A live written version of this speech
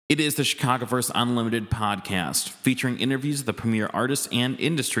It is the Chicagoverse Unlimited podcast, featuring interviews of the premier artists and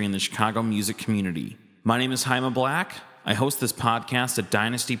industry in the Chicago music community. My name is Jaime Black. I host this podcast at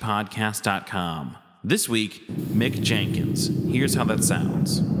dynastypodcast.com. This week, Mick Jenkins. Here's how that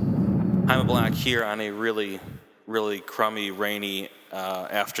sounds. Jaime Black here on a really crummy, rainy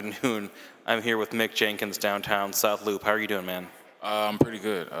afternoon. I'm here with Mick Jenkins downtown South Loop. How are you doing, man? I'm pretty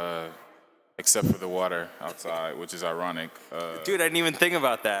good, except for the water outside, which is ironic. Dude, I didn't even think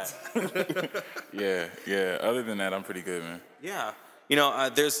about that. Yeah. Other than that, I'm pretty good, man. Yeah. You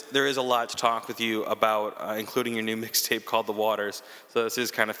know, there is a lot to talk with you about, including your new mixtape called The Waters, so this is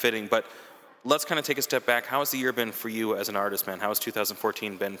kind of fitting. But let's kind of take a step back. How has the year been for you as an artist, man? How has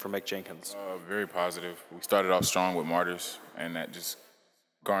 2014 been for Mick Jenkins? Very positive. We started off strong with Martyrs, and that just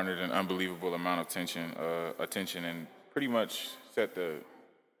garnered an unbelievable amount of attention, and pretty much set the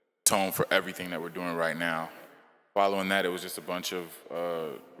tone for everything that we're doing right now. Following that, it was just a bunch of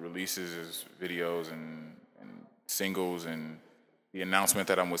releases, videos, and singles, and the announcement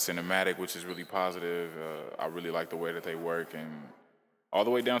that I'm with Cinematic, which is really positive. I really like the way that they work, and all the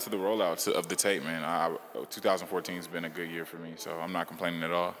way down to the rollout of the tape, man. 2014 has been a good year for me, so I'm not complaining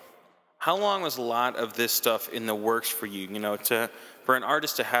at all. How long was a lot of this stuff in the works for you? You know, for an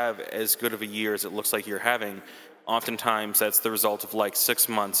artist to have as good of a year as it looks like you're having, oftentimes that's the result of like 6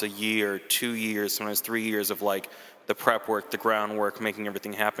 months, a year, 2 years, sometimes 3 years of like the prep work, the groundwork, making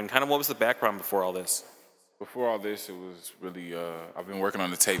everything happen. Kind of what was the background before all this? Before all this, it was really, I've been working on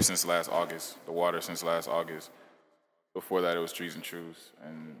the tape since last August, The Water since last August. Before that, it was Trees and Truths,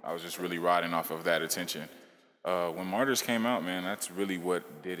 and I was just really riding off of that attention. When Martyrs came out, man, that's really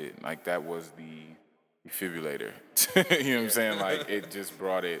what did it. Like, that was the defibrillator. You know what I'm saying? Like, it just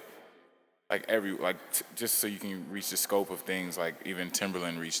brought it, just so you can reach the scope of things, like, even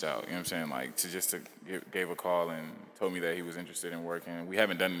Timberland reached out, you know what I'm saying? Gave a call and told me that he was interested in working. We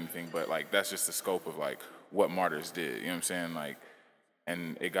haven't done anything, but, like, that's just the scope of, like, what Martyrs did, you know what I'm saying? Like,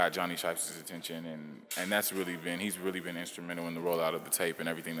 and it got Johnny Shipes' attention, and he's really been instrumental in the rollout of the tape and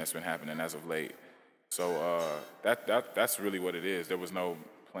everything that's been happening as of late. So that's really what it is. There was no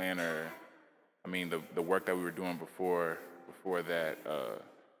plan the work that we were doing before that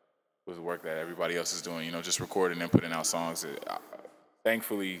was the work that everybody else is doing, you know, just recording and putting out songs.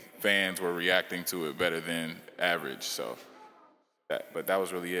 Thankfully, fans were reacting to it better than average, but that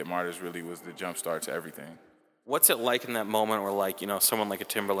was really it. Martyrs really was the jump start to everything. What's it like in that moment where, like, you know, someone like a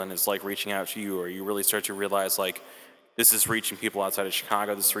Timberland is, like, reaching out to you, or you really start to realize, like, this is reaching people outside of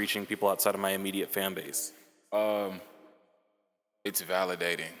Chicago, this is reaching people outside of my immediate fan base? It's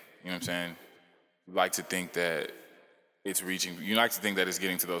validating, you know what I'm saying? You like to think that it's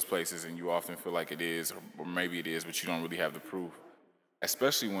getting to those places, and you often feel like it is, or maybe it is, but you don't really have the proof.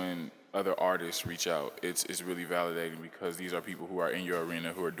 Especially when other artists reach out, it's really validating, because these are people who are in your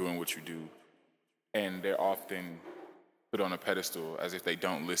arena, who are doing what you do. And they're often put on a pedestal as if they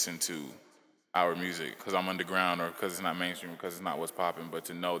don't listen to our music because I'm underground, or because it's not mainstream, because it's not what's popping. But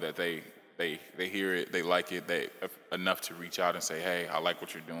to know that they hear it, they like it, they enough to reach out and say, hey, I like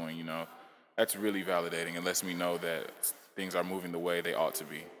what you're doing, you know, that's really validating. It lets me know that things are moving the way they ought to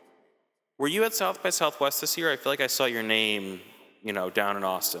be. Were you at South by Southwest this year? I feel like I saw your name, you know, down in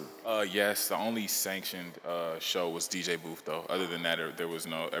Austin. Yes, the only sanctioned show was DJ Booth, though. Other than that, there was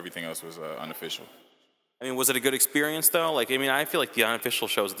everything else was unofficial. I mean, was it a good experience, though? Like, I mean, I feel like the unofficial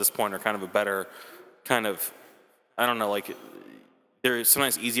shows at this point are kind of a better kind of, I don't know, like, they're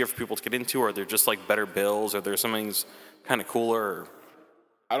sometimes easier for people to get into, or they're just, like, better bills, or there's something's kind of cooler. Or...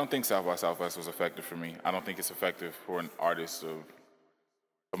 I don't think South by Southwest was effective for me. I don't think it's effective for an artist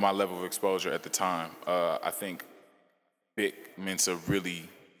of my level of exposure at the time. I think Vic Mensa really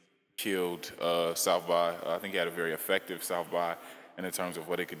killed South by. I think he had a very effective South by in terms of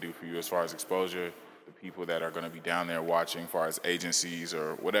what it could do for you as far as exposure, the people that are going to be down there watching, as far as agencies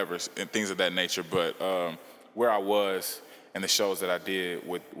or whatever, and things of that nature. But where I was and the shows that I did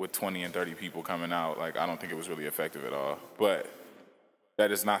with 20 and 30 people coming out, like, I don't think it was really effective at all. But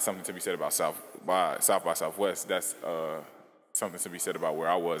that is not something to be said about South by Southwest. That's something to be said about where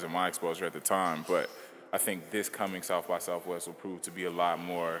I was and my exposure at the time. But I think this coming South by Southwest will prove to be a lot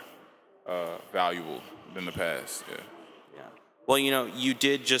more valuable than the past. Yeah. Well, you know, you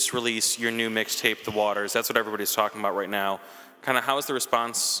did just release your new mixtape, The Waters. That's what everybody's talking about right now. Kind of how has the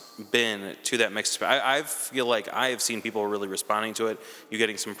response been to that mixtape? I feel like I have seen people really responding to it. You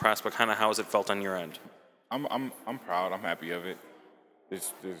getting some press, but kind of how has it felt on your end? I'm proud. I'm happy of it.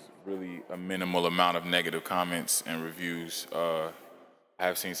 There's really a minimal amount of negative comments and reviews. I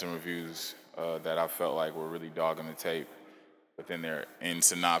have seen some reviews that I felt like were really dogging the tape. But then their end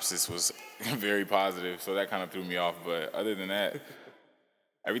synopsis was very positive, so that kind of threw me off. But other than that,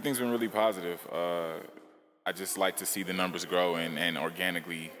 Everything's been really positive. I just like to see the numbers grow and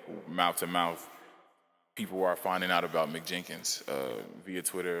organically, mouth to mouth, people are finding out about Mick Jenkins via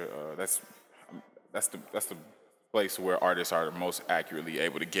Twitter. That's the place where artists are most accurately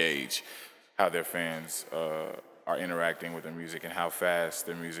able to gauge how their fans are interacting with their music and how fast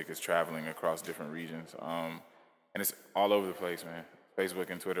their music is traveling across different regions. And it's all over the place, man. Facebook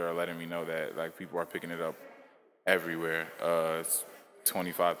and Twitter are letting me know that like people are picking it up everywhere. It's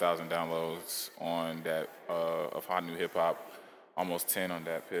 25,000 downloads on that of Hot New Hip Hop, almost 10 on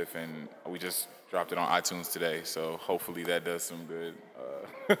that Piff, and we just dropped it on iTunes today. So hopefully that does some good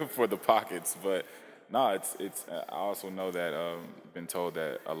for the pockets. But no, it's. I also know that been told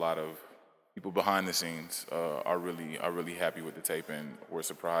that a lot of people behind the scenes are really happy with the tape, and were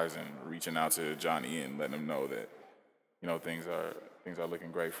surprised and reaching out to Johnny and letting him know that things are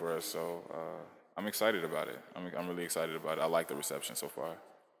looking great for us. So I'm excited about it. I'm really excited about it. I like the reception so far.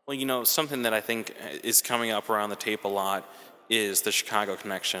 Well, something that I think is coming up around the tape a lot is the Chicago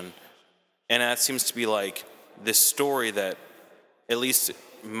connection. And that seems to be like this story that, at least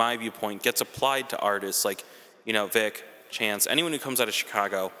my viewpoint, gets applied to artists like, Vic, Chance, anyone who comes out of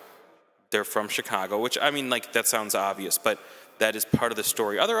Chicago, they're from Chicago, which, I mean, like, that sounds obvious, but that is part of the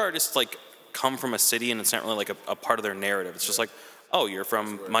story. Other artists, like, come from a city and it's not really like a part of their narrative. It's just like, oh, you're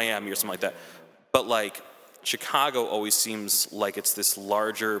from Miami or something like that. But like Chicago always seems like it's this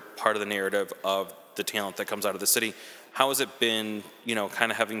larger part of the narrative of the talent that comes out of the city. How has it been,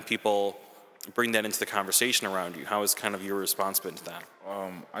 kind of having people bring that into the conversation around you? How has kind of your response been to that?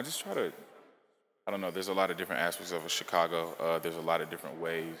 I just try to, I don't know, there's a lot of different aspects of Chicago. There's a lot of different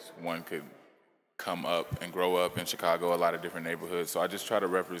ways one could come up and grow up in Chicago, a lot of different neighborhoods. So I just try to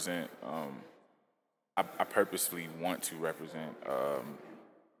represent, I purposely want to represent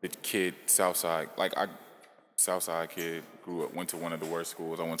the kid Southside. Like Southside kid, went to one of the worst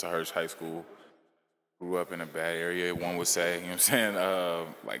schools. I went to Hirsch High School, grew up in a bad area, one would say, you know what I'm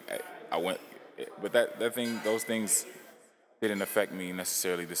saying? I went, but those things didn't affect me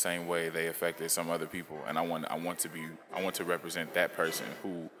necessarily the same way they affected some other people. And I want to represent that person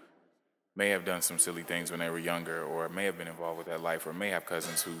who may have done some silly things when they were younger, or may have been involved with that life, or may have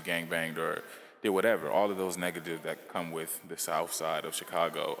cousins who gangbanged or did whatever. All of those negatives that come with the South Side of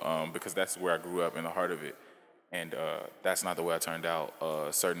Chicago, because that's where I grew up, in the heart of it. And that's not the way I turned out.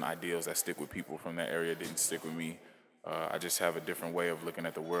 Certain ideals that stick with people from that area didn't stick with me. I just have a different way of looking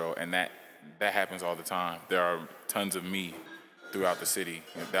at the world, and that happens all the time. There are tons of me throughout the city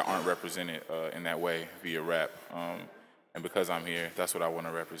that aren't represented in that way via rap. And because I'm here, that's what I want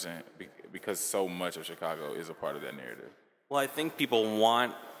to represent, because so much of Chicago is a part of that narrative. Well, I think people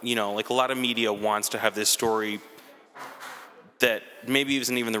want, like a lot of media wants to have this story that maybe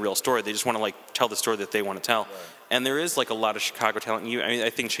isn't even the real story. They just want to like tell the story that they want to tell. Right. And there is like a lot of Chicago talent. I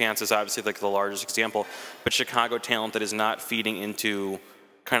think Chance is obviously like the largest example, but Chicago talent that is not feeding into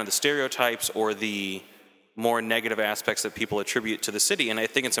kind of the stereotypes or the more negative aspects that people attribute to the city. And I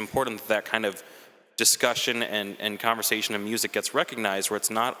think it's important that that kind of discussion and conversation and music gets recognized, where it's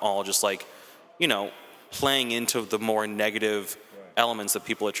not all just like, playing into the more negative elements that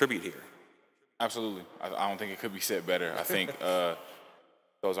people attribute here. Absolutely. I don't think it could be said better. I think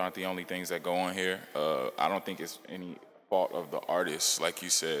those aren't the only things that go on here. I don't think it's any fault of the artists, like you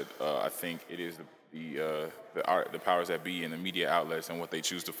said. I think it is the powers that be and the media outlets and what they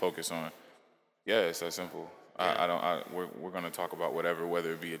choose to focus on. Yeah, it's that simple. Yeah. We're going to talk about whatever,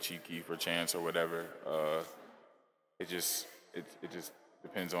 whether it be a Chief Keef or Chance or whatever. It just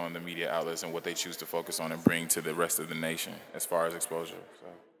depends on the media outlets and what they choose to focus on and bring to the rest of the nation as far as exposure. So.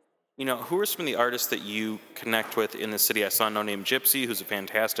 Who are some of the artists that you connect with in the city? I saw No Name Gypsy, who's a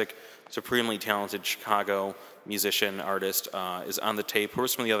fantastic, supremely talented Chicago musician, artist, is on the tape. Who are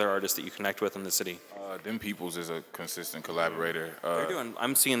some of the other artists that you connect with in the city? Them Peoples is a consistent collaborator.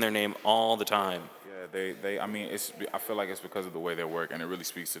 I'm seeing their name all the time. Yeah, I feel like it's because of the way they work, and it really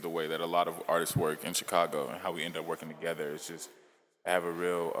speaks to the way that a lot of artists work in Chicago and how we end up working together. It's just have a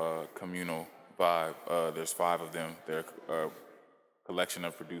real communal vibe. There's 5 of them. They're a collection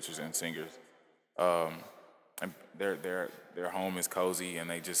of producers and singers, and their home is cozy, and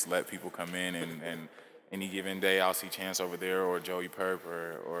they just let people come in. And any given day, I'll see Chance over there, or Joey Perp,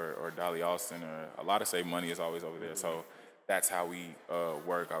 or Dolly Austin, or a lot of Save Money is always over there. So that's how we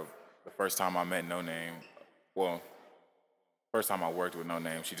work. The first time I met No Name, first time I worked with No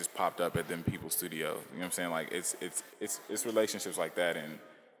Name, she just popped up at Them People Studio. You know what I'm saying? Like it's relationships like that, and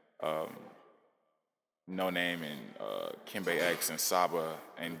No Name and Kimbe X and Saba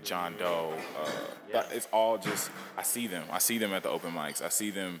and John Doe. It's all just I see them at the open mics. I see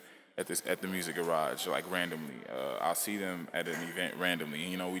them at the Music Garage, like randomly. I'll see them at an event randomly.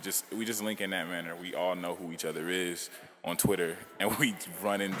 You know, we just link in that manner. We all know who each other is on Twitter, and we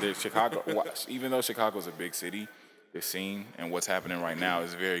run into Chicago. Even though Chicago's a big city, the scene and what's happening right now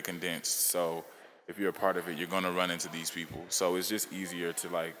is very condensed. So if you're a part of it, you're gonna run into these people. So it's just easier to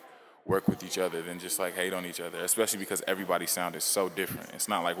like work with each other than just like hate on each other, especially because everybody's sound is so different. It's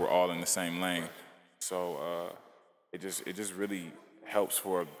not like we're all in the same lane. So it just really helps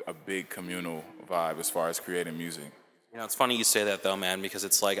for a big communal vibe as far as creating music. You know, it's funny you say that though, man, because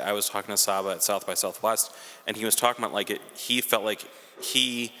it's like I was talking to Saba at South by Southwest, and he was talking about like he felt like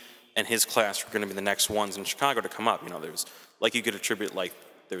he and his class were going to be the next ones in Chicago to come up. You know, there's like you could attribute like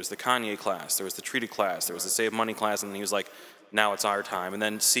there was the Kanye class, there was the Treated class, there was the Save Money class, and he was like, now it's our time. And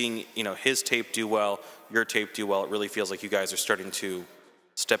then seeing, you know, his tape do well, your tape do well, it really feels like you guys are starting to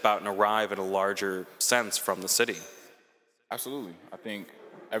step out and arrive at a larger sense from the city. Absolutely. I think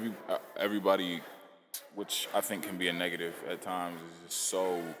everybody, which I think can be a negative at times, is just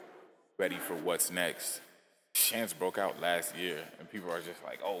so ready for what's next. Chance broke out last year, and people are just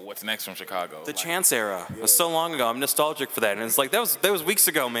like, "Oh, what's next from Chicago?" The Chance era was so long ago. I'm nostalgic for that, and it's like that was weeks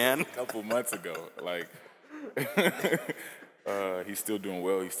ago, man. A couple months ago, like he's still doing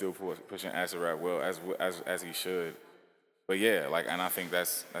well. He's still pushing acid rap well as he should. But yeah, like, and I think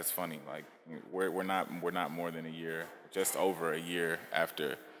that's funny. Like, we're not more than a year, just over a year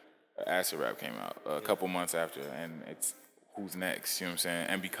after acid rap came out, a couple months after, and it's who's next. You know what I'm saying?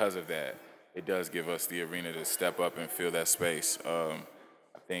 And because of that, it does give us the arena to step up and fill that space. I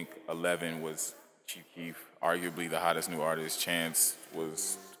think 11 was Chief Keef, arguably the hottest new artist. Chance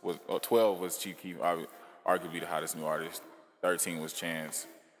was 12 was Chief Keef, arguably the hottest new artist. 13 was Chance,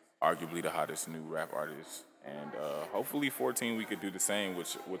 arguably the hottest new rap artist. And hopefully 14 we could do the same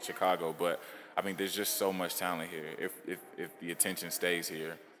with Chicago. But I mean, there's just so much talent here. If the attention stays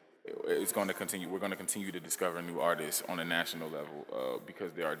here, it's going to continue. We're going to continue to discover new artists on a national level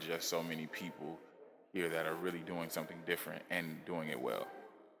because there are just so many people here that are really doing something different and doing it well.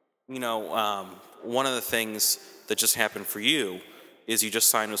 You know, one of the things that just happened for you is you just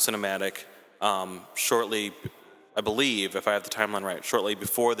signed with Cinematic shortly, I believe, if I have the timeline right, shortly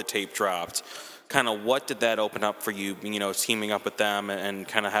before the tape dropped. Kind of what did that open up for you, you know, teaming up with them and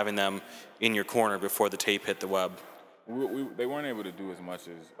kind of having them in your corner before the tape hit the web? They weren't able to do as much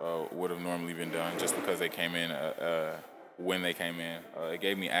as would have normally been done just because they came in when they came in. It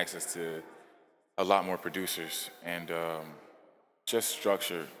gave me access to a lot more producers and just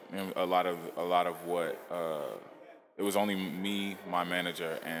structure. You know, a lot of what it was only me, my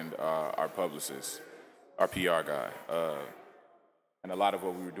manager, and our publicist, our PR guy, and a lot of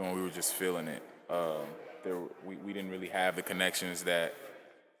what we were doing, we were just feeling it. We didn't really have the connections that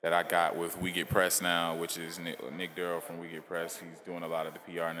I got with We Get Press now, which is Nick Durrell from We Get Press. He's doing a lot of the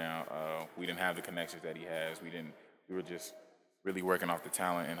PR now. We didn't have the connections that he has. We were just really working off the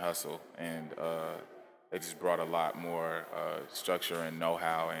talent and hustle, and they just brought a lot more structure and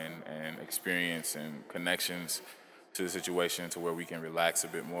know-how and experience and connections to the situation to where we can relax a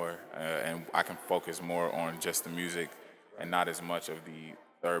bit more, and I can focus more on just the music and not as much of the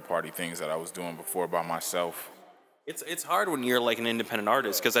third-party things that I was doing before by myself. It's hard when you're like an independent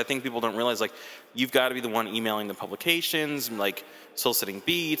artist because I think people don't realize like you've got to be the one emailing the publications, like soliciting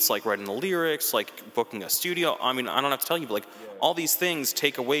beats, like writing the lyrics, like booking a studio. I mean, I don't have to tell you, but like all these things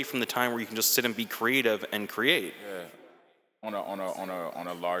take away from the time where you can just sit and be creative and create. Yeah. On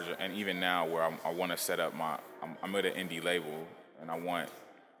a larger, and even now where I want to set up I'm at an indie label and I want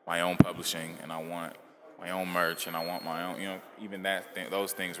my own publishing and I want my own merch and I want my own, you know, even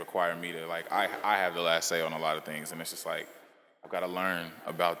those things require me to like, I have the last say on a lot of things, and it's just like, I've got to learn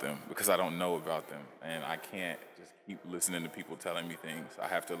about them because I don't know about them, and I can't just keep listening to people telling me things. I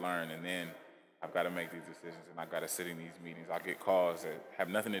have to learn, and then I've got to make these decisions, and I've got to sit in these meetings. I'll get calls that have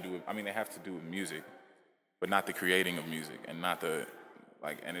nothing to do with, I mean, they have to do with music, but not the creating of music, and not the,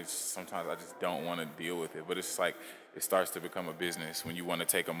 like, and it's sometimes I just don't want to deal with it, but it's like, it starts to become a business when you want to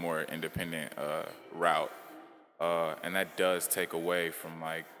take a more independent route. And that does take away from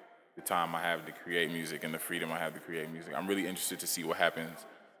like the time I have to create music and the freedom I have to create music. I'm really interested to see what happens.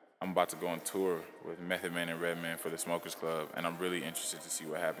 I'm about to go on tour with Method Man and Redman for the Smokers Club, and I'm really interested to see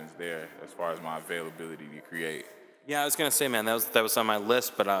what happens there as far as my availability to create. Yeah, I was gonna say, man, that was on my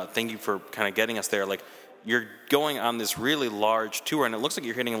list, but thank you for kind of getting us there. Like, you're going on this really large tour, and it looks like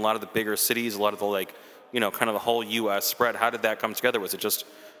you're hitting a lot of the bigger cities, a lot of the like, you know, kind of the whole U.S. spread. How did that come together? Was it just,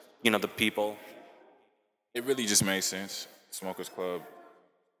 you know, the people? It really just made sense. Smokers Club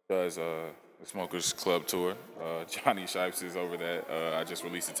does the Smokers Club tour. Johnny Shipes is over that. I just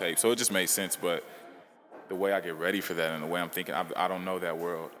released a tape, so it just made sense. But the way I get ready for that and the way I'm thinking, I don't know that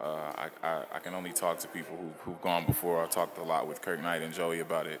world. I can only talk to people who've gone before. I talked a lot with Kirk Knight and Joey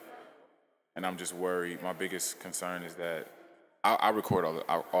about it, and I'm just worried. My biggest concern is that I record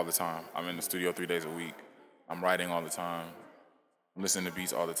all the time. I'm in the studio 3 days a week. I'm writing all the time. I'm listening to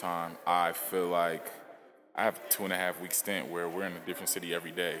beats all the time. I feel like I have a 2.5-week stint where we're in a different city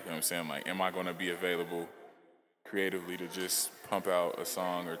every day. You know what I'm saying? Like, am I going to be available creatively to just pump out a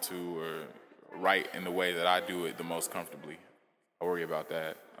song or two or write in the way that I do it the most comfortably? I worry about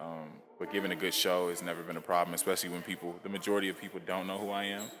that. But giving a good show has never been a problem, especially when the majority of people don't know who I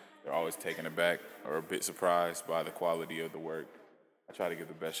am. They're always taken aback or a bit surprised by the quality of the work. I try to give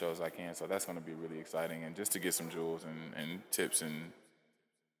the best shows I can, so that's going to be really exciting. And just to get some jewels and tips and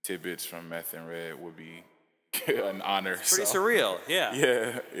tidbits from Meth and Red would be an honor. It's pretty surreal,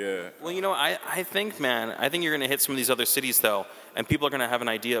 yeah. Yeah. Well, I think, man, you're going to hit some of these other cities, though, and people are going to have an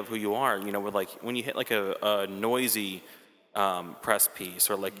idea of who you are. With like when you hit like a noisy press piece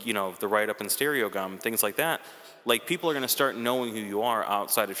or like, the write-up in Stereo Gum, things like that, like people are going to start knowing who you are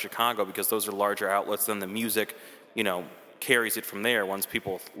outside of Chicago because those are larger outlets than the music, carries it from there. Once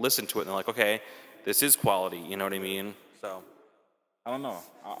people listen to it and they're like, okay, this is quality, you know what I mean? So I don't know.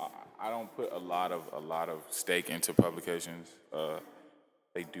 I don't put a lot of stake into publications.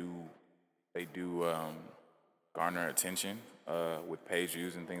 They do garner attention with page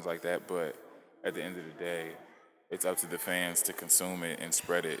views and things like that, but at the end of the day, it's up to the fans to consume it and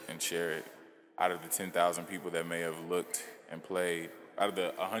spread it and share it. Out of the 10,000 people that may have looked and played, out of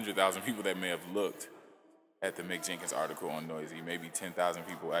the 100,000 people that may have looked at the Mick Jenkins article on Noisy, maybe 10,000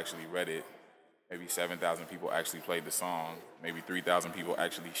 people actually read it, maybe 7,000 people actually played the song, maybe 3,000 people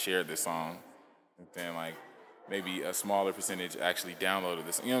actually shared the song, and then like maybe a smaller percentage actually downloaded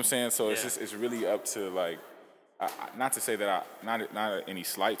this. You know what I'm saying? So it's really up to like, not to say that not any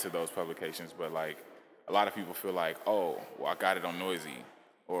slight to those publications, but like a lot of people feel like, oh, well, I got it on Noisy,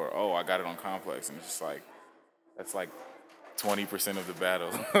 or oh, I got it on Complex, and it's just like, that's like 20% of the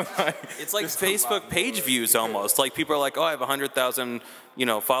battle. It's like Facebook page views almost. Like people are like, oh, I have 100,000,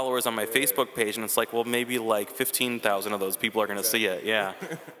 followers on my Facebook page, and it's like, well, maybe like 15,000 of those people are going to see it. Yeah.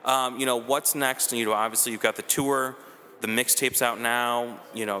 What's next? Obviously you've got the tour, the mixtape's out now.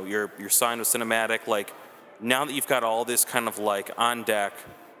 You're signed with Cinematic. Like now that you've got all this kind of like on deck,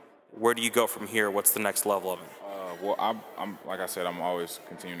 where do you go from here? What's the next level of it? Well, I'm like I said, I'm always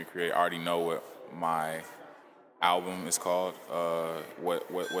continuing to create. I already know what my album is called,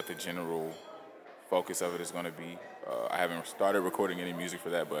 what the general focus of it is going to be. I haven't started recording any music for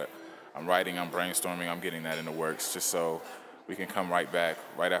that, but I'm writing, I'm brainstorming, I'm getting that in the works just so we can come right back,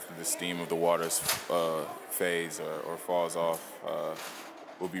 right after the steam of the waters fades or falls off.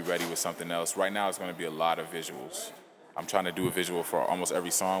 We'll be ready with something else. Right now it's going to be a lot of visuals. I'm trying to do a visual for almost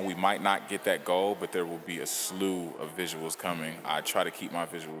every song. We might not get that goal, but there will be a slew of visuals coming. I try to keep my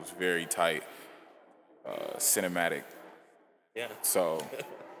visuals very tight, cinematic. Yeah. So,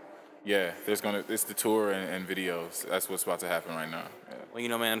 yeah, it's the tour and videos. That's what's about to happen right now. Yeah.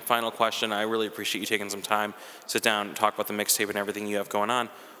 Well, man, final question. I really appreciate you taking some time, sit down, and talk about the mixtape and everything you have going on.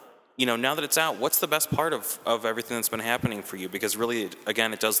 Now that it's out, what's the best part of everything that's been happening for you? Because really,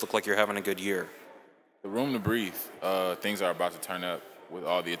 again, it does look like you're having a good year. The room to breathe. Things are about to turn up with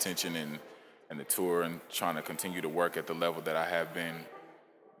all the attention and the tour and trying to continue to work at the level that I have been.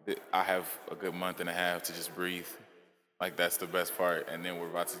 I have a good month and a half to just breathe. Like, that's the best part. And then we're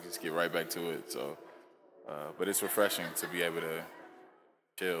about to just get right back to it. So, but it's refreshing to be able to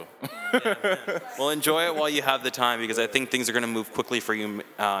chill. Yeah. Well, enjoy it while you have the time because I think things are going to move quickly for you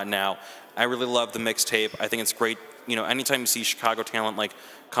now. I really love the mixtape. I think it's great. Anytime you see Chicago talent like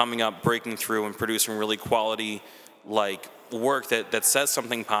coming up, breaking through, and producing really quality like work that says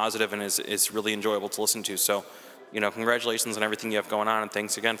something positive and is really enjoyable to listen to. So, congratulations on everything you have going on, and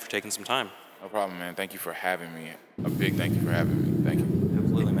thanks again for taking some time. No problem, man. Thank you for having me. A big thank you for having me. Thank you.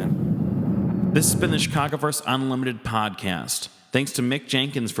 Absolutely, man. This has been the Chicagoverse Unlimited podcast. Thanks to Mick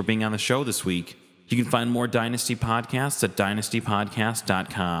Jenkins for being on the show this week. You can find more Dynasty Podcasts at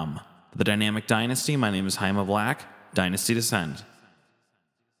dynastypodcast.com. For the Dynamic Dynasty, my name is Jaime Black. Dynasty Descend.